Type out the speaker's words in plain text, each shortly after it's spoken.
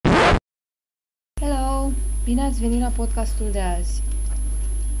Bine ați venit la podcastul de azi.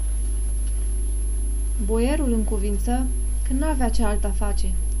 Boierul încuvință că n-avea ce alta face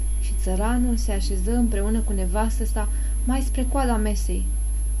și țăranul se așeză împreună cu nevastă sa mai spre coada mesei.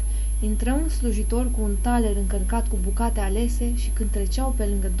 Intră un slujitor cu un taler încărcat cu bucate alese și când treceau pe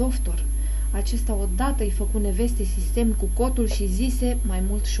lângă doftor, acesta odată îi făcu neveste sistem cu cotul și zise mai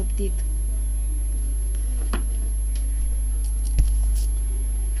mult șoptit: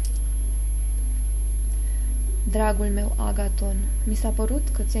 Dragul meu Agaton, mi s-a părut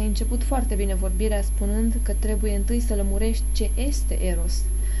că ți-ai început foarte bine vorbirea spunând că trebuie întâi să lămurești ce este Eros,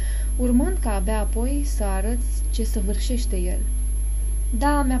 urmând ca abia apoi să arăți ce săvârșește el.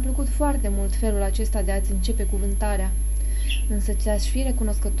 Da, mi-a plăcut foarte mult felul acesta de a-ți începe cuvântarea, însă ți-aș fi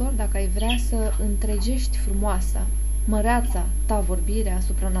recunoscător dacă ai vrea să întregești frumoasa, măreața ta vorbire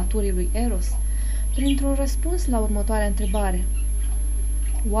asupra naturii lui Eros, printr-un răspuns la următoarea întrebare.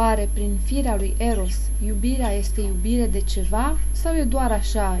 Oare, prin firea lui Eros, iubirea este iubire de ceva sau e doar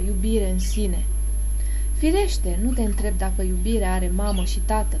așa, iubire în sine? Firește, nu te întreb dacă iubirea are mamă și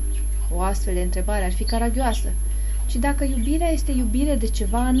tată. O astfel de întrebare ar fi caragioasă, ci dacă iubirea este iubire de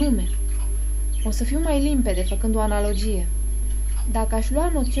ceva anume. O să fiu mai limpede făcând o analogie. Dacă aș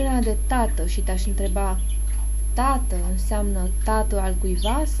lua noțiunea de tată și te-aș întreba, tată înseamnă tată al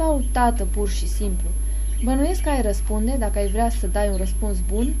cuiva sau tată pur și simplu? Bănuiesc că ai răspunde, dacă ai vrea să dai un răspuns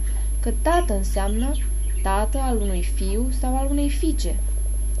bun, că tată înseamnă tată al unui fiu sau al unei fiice.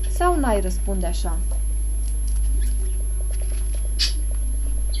 Sau n-ai răspunde așa?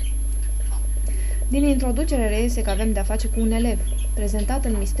 Din introducere reiese că avem de-a face cu un elev, prezentat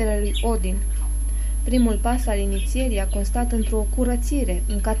în misterele lui Odin. Primul pas al inițierii a constat într-o curățire,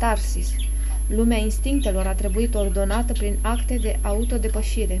 un catarsis. Lumea instinctelor a trebuit ordonată prin acte de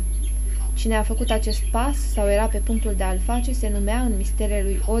autodepășire. Cine a făcut acest pas sau era pe punctul de a-l face se numea în misterele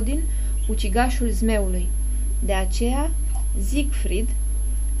lui Odin ucigașul zmeului. De aceea, Siegfried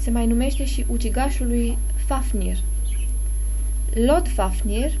se mai numește și ucigașul lui Fafnir.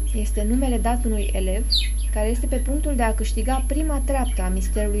 Lodfafnir este numele dat unui elev care este pe punctul de a câștiga prima treaptă a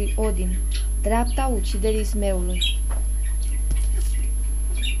misterului Odin, treapta uciderii zmeului.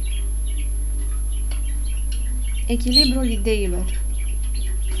 Echilibrul ideilor.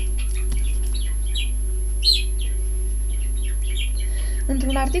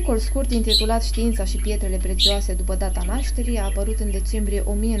 Într-un articol scurt intitulat Știința și pietrele prețioase după data nașterii, a apărut în decembrie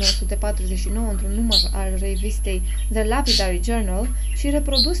 1949 într-un număr al revistei The Lapidary Journal și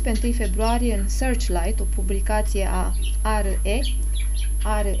reprodus pe 1 februarie în Searchlight, o publicație a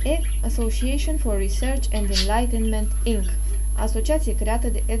RE, Association for Research and Enlightenment, Inc., asociație creată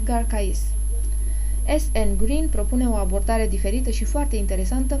de Edgar Cayce. S.N. Green propune o abordare diferită și foarte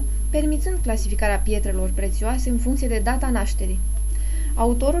interesantă, permițând clasificarea pietrelor prețioase în funcție de data nașterii.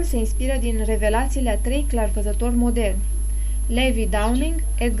 Autorul se inspiră din revelațiile a 3 clarvăzători moderni, Levi Downing,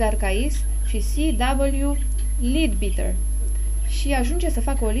 Edgar Cayce și C.W. Leadbeater, și ajunge să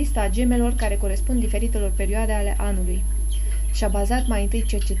facă o listă a gemelor care corespund diferitelor perioade ale anului. Și-a bazat mai întâi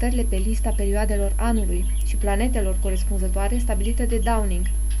cercetările pe lista perioadelor anului și planetelor corespunzătoare stabilite de Downing.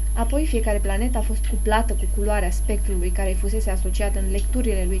 Apoi fiecare planetă a fost cuplată cu culoarea spectrului care îi fusese asociată în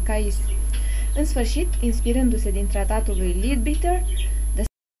lecturile lui Cayce. În sfârșit, inspirându-se din tratatul lui Leadbeater,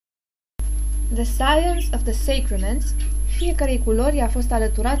 The Science of the Sacraments, fiecarei culori a fost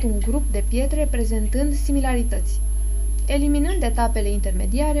alăturat un grup de pietre prezentând similarități. Eliminând etapele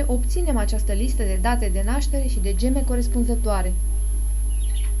intermediare, obținem această listă de date de naștere și de geme corespunzătoare.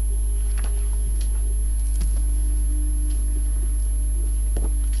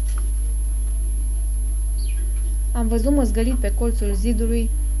 Am văzut măzgălit pe colțul zidului,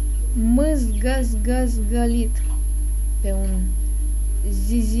 măzgăzgăzgălit pe un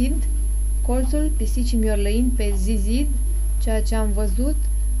zizid, colțul pisicii miorlăind pe zizid, ceea ce am văzut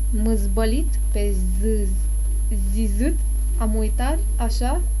măzbălit pe zizât, am uitat,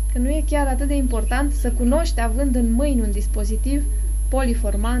 așa, că nu e chiar atât de important să cunoști, având în mâini un dispozitiv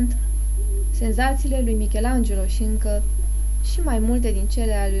poliformant, senzațiile lui Michelangelo și încă și mai multe din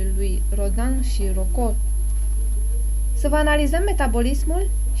cele ale lui Rodin și Rocco. Să vă analizăm metabolismul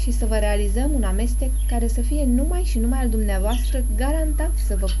și să vă realizăm un amestec care să fie numai și numai al dumneavoastră, garantat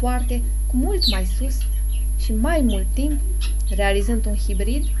să vă poarte cu mult mai sus și mai mult timp, realizând un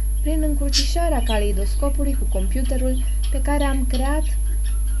hibrid prin încrucișarea caleidoscopului cu computerul pe care am creat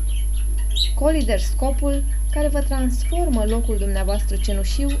coliderscopul care vă transformă locul dumneavoastră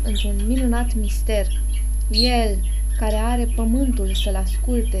cenușiu într-un minunat mister. El, care are pământul să-l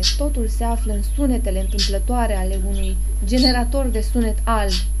asculte, totul se află în sunetele întâmplătoare ale unui generator de sunet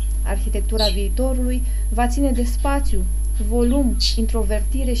alb. Arhitectura viitorului va ține de spațiu, volum,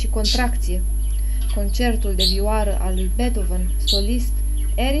 introvertire și contracție. concertul de vioară al lui Beethoven, solist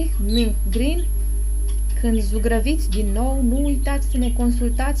Erich Münkgren. Când zugrăviți din nou, nu uitați să ne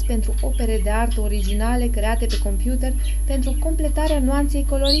consultați pentru opere de artă originale create pe computer pentru completarea nuanței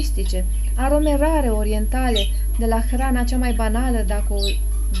coloristice, arome rare orientale, de la hrana cea mai banală, dacă o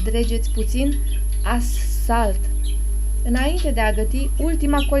dregeți puțin, asalt. Înainte de a găti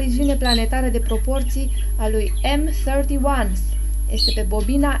ultima coliziune planetară de proporții a lui M31, este pe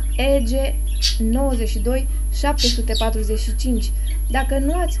bobina EG 92 745. Dacă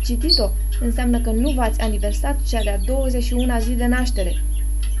nu ați citit-o, înseamnă că nu v-ați aniversat cea de-a 21-a zi de naștere.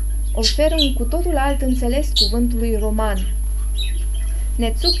 Oferă un cu totul alt înțeles cuvântului roman.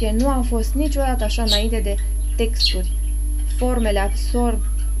 Netsuke nu a fost niciodată așa înainte de texturi. Formele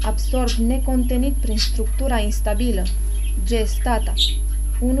absorb necontenit prin structura instabilă, gestata.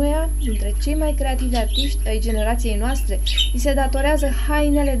 Unuia dintre cei mai creativi artiști ai generației noastre îi se datorează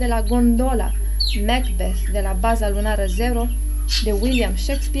hainele de la Gondola, Macbeth de la Baza lunară 0, de William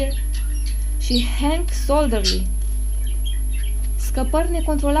Shakespeare și Hank Solderly. Scăpări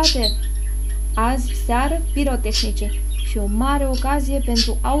necontrolate azi seară pirotehnice și o mare ocazie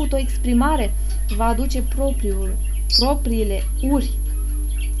pentru autoexprimare va aduce propriile uri.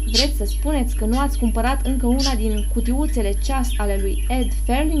 Vreți să spuneți că nu ați cumpărat încă una din cutiuțele ceas ale lui Ed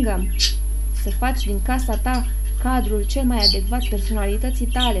Ferlingham? Să faci din casa ta cadrul cel mai adecvat personalității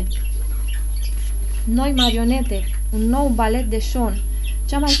tale. Noi marionete, un nou balet de Sean.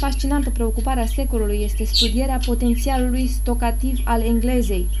 Cea mai fascinantă preocupare a secolului este studierea potențialului stocativ al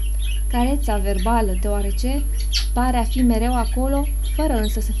englezei. Careța verbală, deoarece pare a fi mereu acolo, fără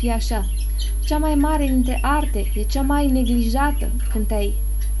însă să fie așa. Cea mai mare dintre arte e cea mai neglijată când te-ai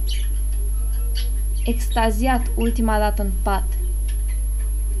extaziat ultima dată în pat.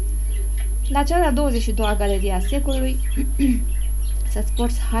 La cea de-a 22-a galerie a secolului să-ți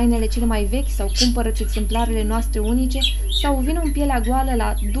porți hainele cele mai vechi sau cumpără-ți exemplarele noastre unice sau vină în pielea goală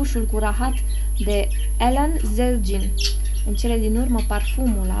la dușul cu rahat de Alan Zelgin. În cele din urmă,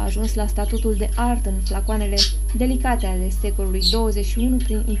 parfumul a ajuns la statutul de artă în flacoanele delicate ale secolului 21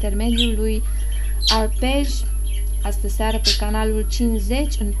 prin intermediul lui Arpej, astă seară pe canalul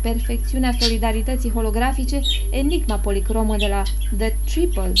 50, în perfecțiunea solidarității holografice, enigma policromă de la The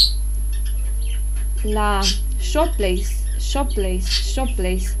Triple. La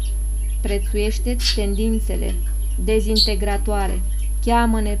Showplace, prețuiește-ți tendințele dezintegratoare.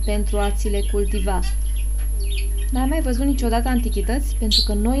 Cheamă-ne pentru a ți le cultiva. N-ai mai văzut niciodată antichități? Pentru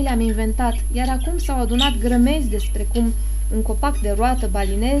că noi le-am inventat, iar acum s-au adunat grămezi despre cum un copac de roată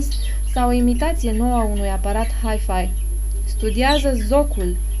balinez sau o imitație nouă a unui aparat hi-fi. Studiază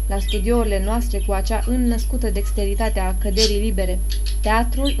zocul la studiourile noastre cu acea înnăscută dexteritate a căderii libere.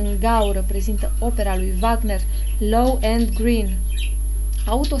 Teatrul în gaură prezintă opera lui Wagner, Low and Green.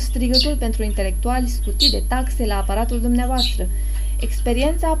 Autostrigătul pentru intelectuali scutit de taxe la aparatul dumneavoastră.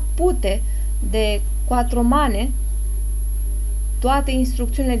 Experiența pute de quattromane, toate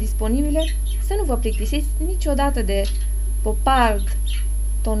instrucțiunile disponibile, să nu vă plictisiți niciodată de Popard,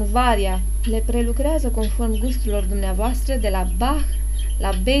 Tonvaria, le prelucrează conform gusturilor dumneavoastră de la Bach, la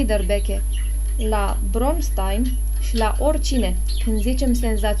Beiderbecke, la Bronstein și la oricine. Când zicem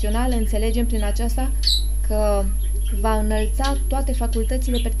senzațional, înțelegem prin aceasta că va înălța toate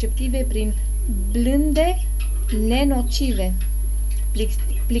facultățile perceptive prin blânde nenocive.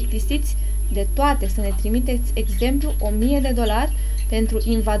 Plictisiți de toate să ne trimiteți exemplu $1000 pentru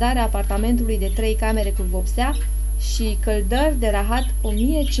invadarea apartamentului de 3 camere cu vopsea și căldări de rahat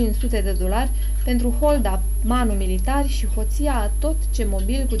 $1500 pentru hold-up, manu militari și hoția a tot ce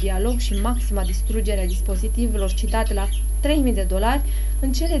mobil cu dialog și maxima distrugere a dispozitivelor citate la $3000.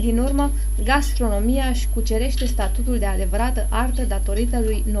 În cele din urmă, gastronomia își cucerește statutul de adevărată artă datorită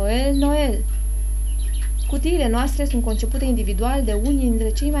lui Noel. Cutiile noastre sunt concepute individual de unii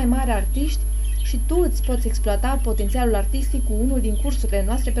dintre cei mai mari artiști și tu îți poți exploata potențialul artistic cu unul din cursurile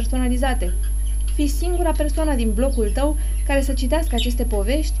noastre personalizate. Fii singura persoană din blocul tău care să citească aceste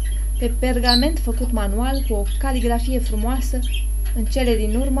povești pe pergament făcut manual cu o caligrafie frumoasă. În cele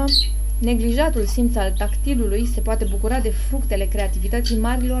din urmă, neglijatul simț al tactilului se poate bucura de fructele creativității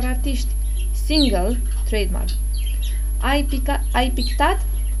marilor artiști. Single, trademark. Ai pictat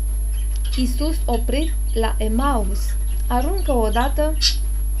Iisus oprit la Emaus. Aruncă odată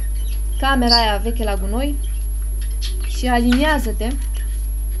camera aia veche la gunoi și aliniază-te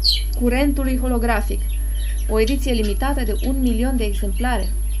curentului holografic. O ediție limitată de 1.000.000 de exemplare.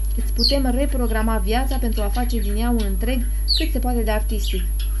 Îți putem reprograma viața pentru a face din ea un întreg cât se poate de artistic.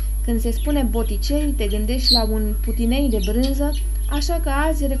 Când se spune boticei, te gândești la un putinei de brânză, așa că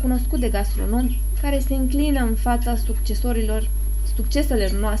azi e recunoscut de gastronomi care se înclină în fața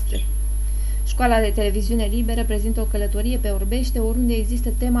succeselor noastre. Școala de televiziune liberă prezintă o călătorie pe orbește oriunde există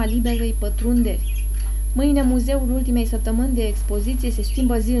tema liberei pătrunderi. Mâine muzeul ultimei săptămâni de expoziție se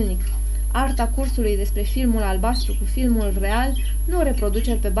schimbă zilnic. Arta cursului despre filmul albastru cu filmul real nu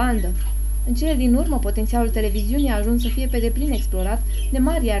reproduceri pe bandă. În cele din urmă, potențialul televiziunii a ajuns să fie pe deplin explorat de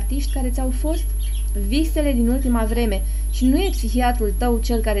mari artiști care ți-au fost visele din ultima vreme și nu e psihiatrul tău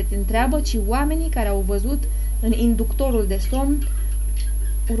cel care te întreabă, ci oamenii care au văzut în inductorul de somn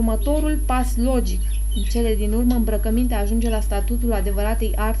următorul pas logic. În cele din urmă, îmbrăcămintea ajunge la statutul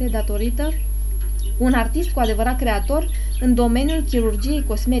adevăratei arte datorită un artist cu adevărat creator în domeniul chirurgiei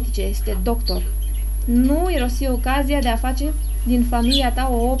cosmetice este doctor. Nu irosi ocazia de a face din familia ta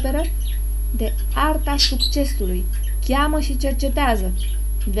o operă de arta succesului. Cheamă și cercetează.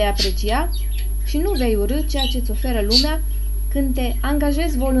 Vei aprecia și nu vei urâ ceea ce îți oferă lumea când te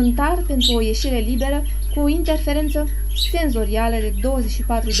angajezi voluntar pentru o ieșire liberă cu o interferență senzorială de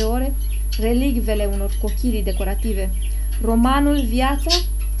 24 de ore, relicvele unor cochirii decorative. Romanul Viața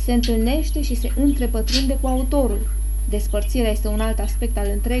se întâlnește și se întrepătrunde cu autorul. Despărțirea este un alt aspect al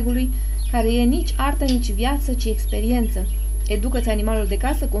întregului, care e nici artă, nici viață, ci experiență. Educă-ți animalul de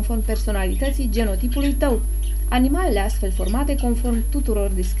casă conform personalității, genotipului tău. Animalele astfel formate conform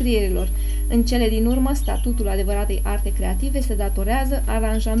tuturor descrierilor. În cele din urmă, statutul adevăratei arte creative se datorează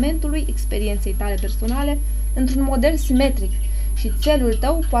aranjamentului experienței tale personale într-un model simetric și țelul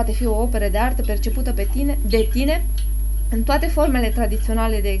tău poate fi o operă de artă percepută de tine în toate formele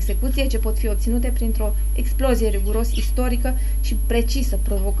tradiționale de execuție ce pot fi obținute printr-o explozie riguros istorică și precisă,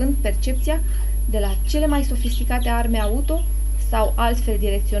 provocând percepția de la cele mai sofisticate arme auto sau altfel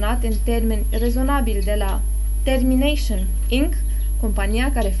direcționate în termeni rezonabili de la Termination Inc.,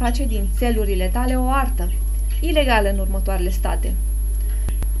 compania care face din țelurile tale o artă, ilegală în următoarele state.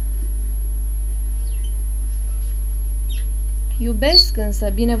 Iubesc însă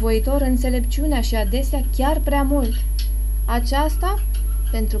binevoitor înțelepciunea și adesea chiar prea mult. Aceasta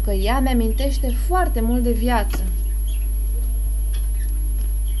pentru că ea mi-amintește foarte mult de viață.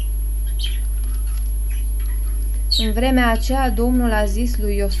 În vremea aceea Domnul a zis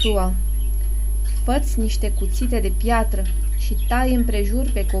lui Iosua: fă-ți niște cuțite de piatră și tai împrejur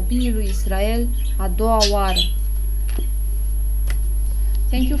pe copiii lui Israel a doua oară.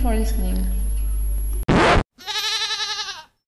 Thank you for listening.